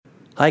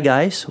Hi,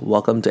 guys,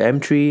 welcome to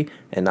M3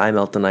 and I'm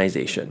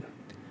Eltonization.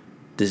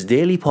 This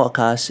daily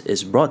podcast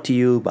is brought to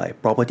you by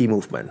Property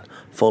Movement.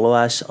 Follow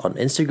us on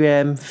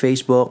Instagram,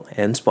 Facebook,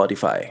 and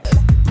Spotify.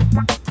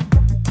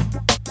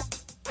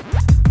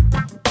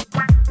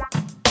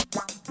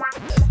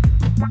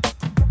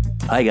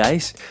 Hi,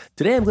 guys.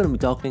 Today I'm going to be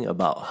talking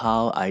about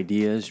how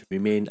ideas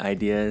remain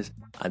ideas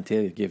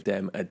until you give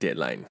them a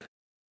deadline.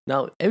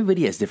 Now,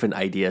 everybody has different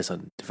ideas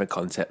on different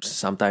concepts.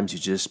 Sometimes you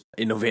just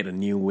innovate a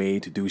new way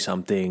to do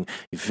something.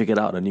 You figured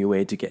out a new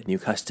way to get new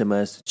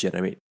customers, to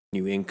generate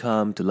new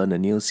income, to learn a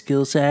new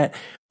skill set,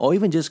 or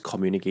even just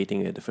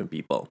communicating with different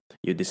people.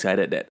 You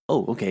decided that,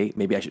 okay,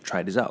 maybe I should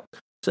try this out.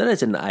 So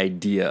that's an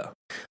idea.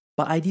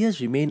 But ideas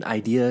remain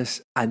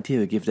ideas until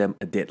you give them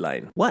a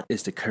deadline. What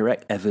is the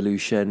correct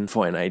evolution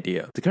for an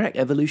idea? The correct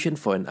evolution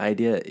for an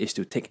idea is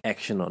to take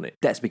action on it.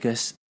 That's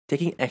because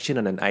taking action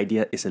on an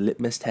idea is a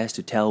litmus test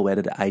to tell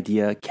whether the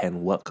idea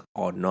can work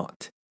or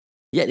not.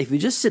 Yet, if you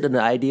just sit on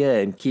the idea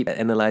and keep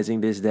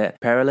analyzing this, that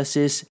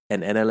paralysis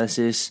and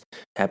analysis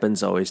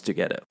happens always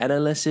together.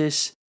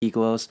 Analysis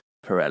equals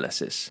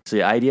paralysis. So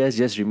your ideas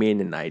just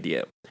remain an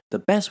idea. The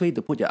best way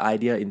to put your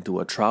idea into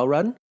a trial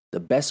run, the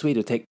best way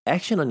to take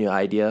action on your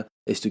idea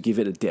is to give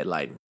it a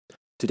deadline.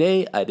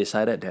 Today, I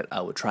decided that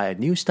I would try a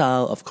new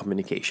style of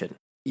communication.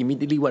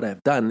 Immediately what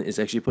I've done is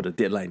actually put a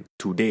deadline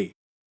today.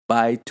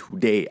 By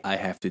today, I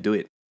have to do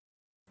it.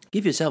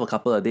 Give yourself a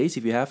couple of days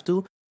if you have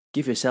to.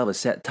 Give yourself a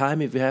set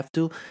time if you have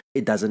to.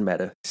 It doesn't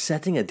matter.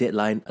 Setting a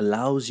deadline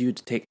allows you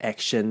to take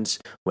actions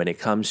when it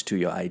comes to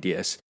your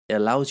ideas. It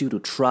allows you to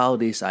trial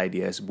these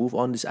ideas, move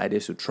on these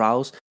ideas to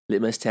trials,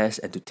 litmus tests,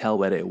 and to tell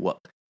whether it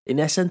works. In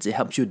essence, it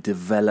helps you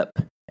develop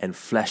and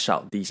flesh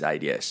out these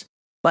ideas.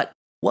 But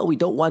what we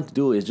don't want to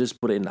do is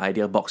just put it in an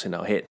idea box in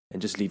our head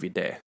and just leave it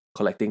there.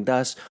 Collecting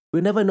dust,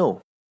 we'll never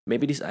know.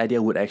 Maybe this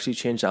idea would actually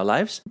change our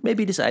lives.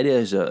 Maybe this idea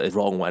is a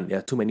wrong one. There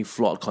are too many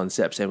flawed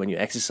concepts, and when you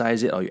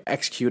exercise it or you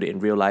execute it in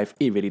real life,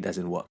 it really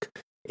doesn't work.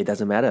 It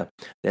doesn't matter.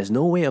 There's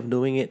no way of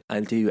doing it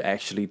until you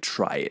actually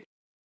try it.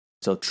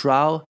 So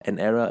trial and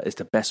error is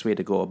the best way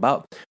to go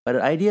about, but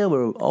an idea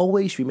will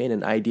always remain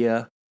an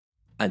idea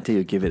until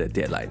you give it a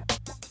deadline.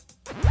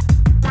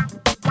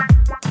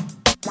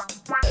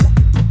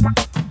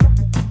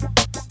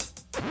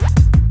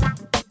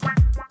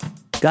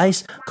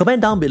 Guys,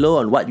 comment down below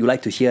on what you'd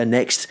like to hear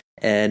next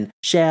and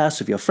share us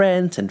with your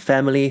friends and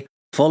family.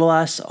 Follow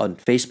us on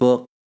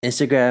Facebook,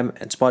 Instagram,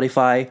 and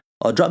Spotify,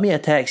 or drop me a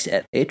text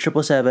at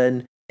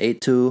 8777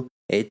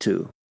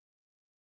 8282.